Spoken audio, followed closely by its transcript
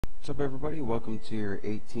What's up everybody, welcome to your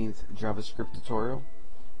 18th JavaScript tutorial,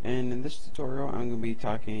 and in this tutorial I'm going to be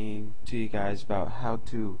talking to you guys about how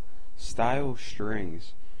to style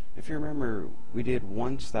strings. If you remember, we did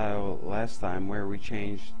one style last time where we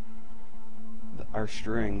changed our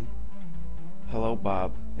string hello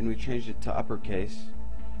Bob and we changed it to uppercase.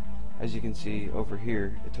 As you can see over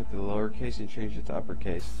here, it took the lowercase and changed it to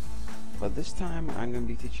uppercase. But this time I'm going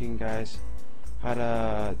to be teaching you guys how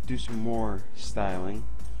to do some more styling.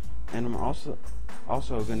 And I'm also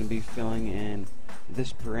going to be filling in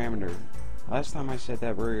this parameter. Last time I said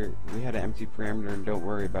that we had an empty parameter and don't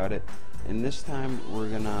worry about it. And this time we're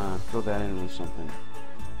gonna fill that in with something.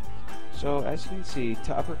 So as you can see,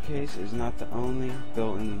 to uppercase is not the only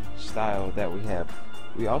built-in style that we have.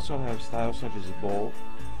 We also have styles such as bold,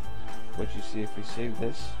 which you see if we save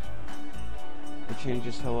this, it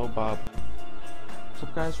changes hello Bob. So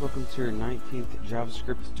guys, welcome to your 19th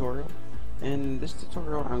JavaScript tutorial. In this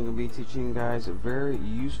tutorial I'm going to be teaching you guys a very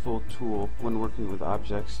useful tool when working with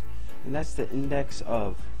objects, and that's the index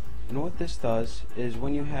of. And what this does is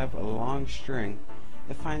when you have a long string,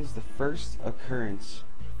 it finds the first occurrence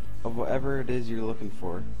of whatever it is you're looking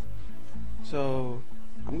for. So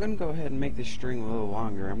I'm going to go ahead and make this string a little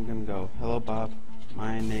longer. I'm going to go, hello Bob,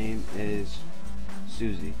 my name is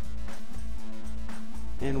Susie.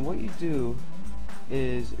 And what you do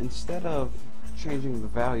is, instead of changing the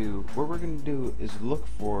value, what we're going to do is look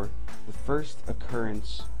for the first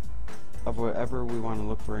occurrence of whatever we want to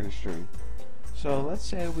look for in a string. So let's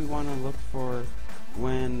say we want to look for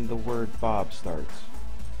when the word Bob starts.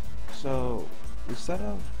 So instead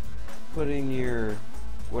of putting your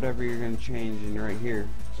whatever you're going to change in right here,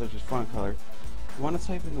 such as font color, you want to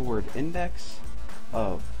type in the word index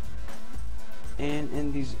of, and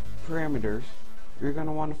in these parameters you're going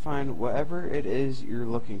to want to find whatever it is you're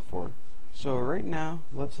looking for. So right now,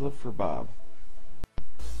 let's look for Bob.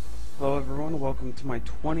 Hello everyone, welcome to my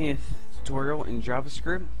 20th tutorial in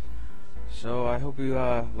JavaScript. So I hope you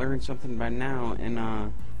learned something by now, and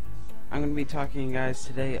I'm going to be talking to you guys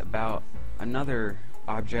today about another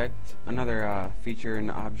object, another feature in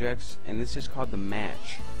objects, and this is called the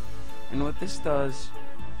match. And what this does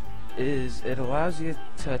is it allows you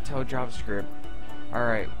to tell JavaScript,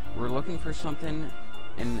 alright, we're looking for something,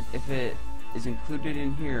 and if it is included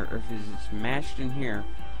in here, or if it's matched in here,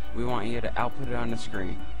 we want you to output it on the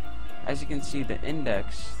screen. As you can see, the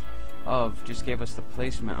index of just gave us the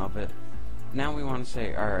placement of it. Now we want to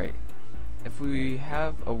say, alright, if we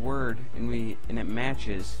have a word and it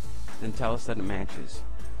matches, then tell us that it matches.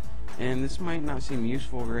 And this might not seem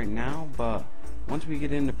useful right now, but once we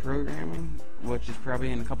get into programming, which is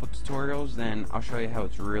probably in a couple tutorials, then I'll show you how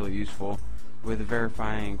it's really useful with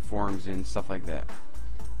verifying forms and stuff like that.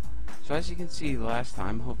 So as you can see last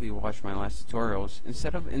time, hopefully you watched my last tutorials,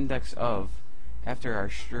 instead of index of after our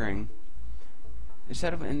string,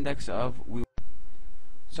 instead of index of,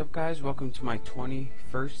 What's up guys, welcome to my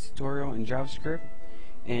 21st tutorial in JavaScript,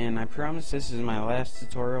 and I promise this is my last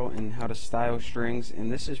tutorial in how to style strings,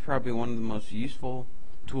 and this is probably one of the most useful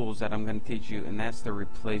tools that I'm going to teach you, and that's the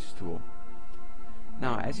replace tool.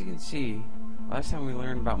 Now as you can see, last time we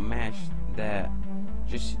learned about match, that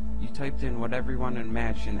just you typed in whatever you wanted to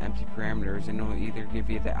match in empty parameters, and it'll either give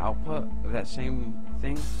you the output of that same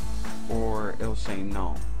thing or it'll say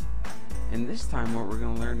no. And this time what we're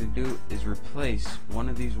going to learn to do is replace one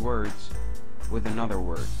of these words with another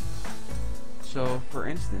word. So for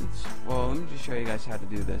instance, well, let me just show you guys how to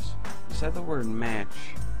do this. Instead of the word match,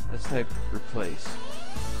 let's type replace.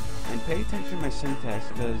 And pay attention to my syntax,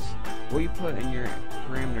 because what you put in your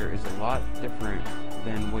parameter is a lot different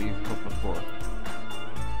than what you've put before.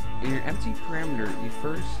 In your empty parameter, you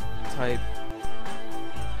first type,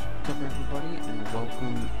 what's up everybody, and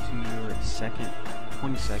welcome to your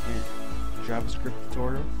 22nd JavaScript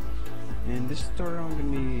tutorial. In this tutorial I'm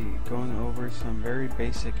going to be going over some very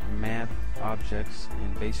basic math objects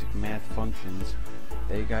and basic math functions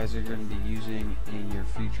that you guys are going to be using in your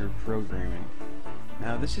future programming.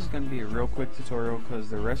 Now this is going to be a real quick tutorial,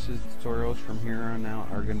 because the rest of the tutorials from here on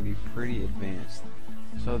out are going to be pretty advanced.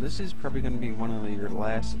 So this is probably going to be one of your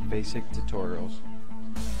last basic tutorials.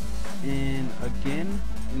 And again,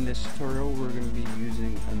 in this tutorial we're going to be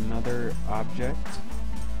using another object,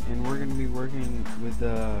 and we're going to be working with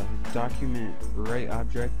the document write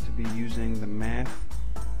object to be using the math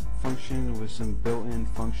function with some built-in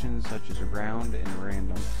functions such as round and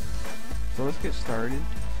random. So let's get started.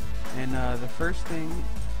 And the first thing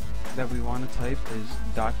that we want to type is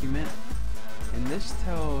document. And this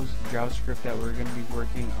tells JavaScript that we're going to be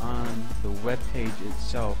working on the web page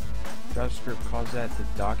itself. JavaScript calls that the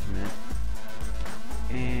document.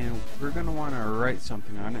 And we're going to want to write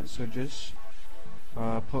something on it, so just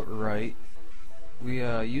put right. We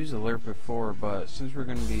used alert before, but since we're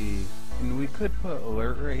gonna be, and we could put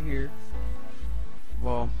alert right here.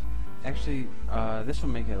 Well, actually, this will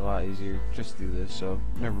make it a lot easier. Just do this. So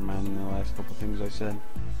never mind the last couple things I said.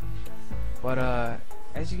 But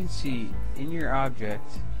as you can see in your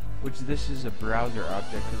object, which this is a browser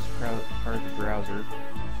object because it's part of the browser,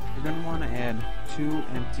 you're going to want to add 2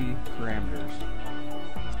 empty parameters.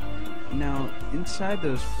 Now, inside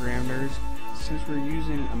those parameters, since we're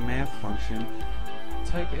using a math function,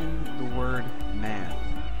 type in the word math.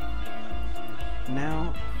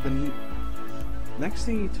 Now, the next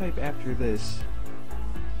thing you type after this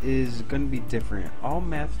is going to be different. All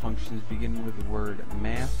math functions begin with the word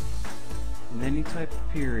math, and then you type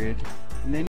a period,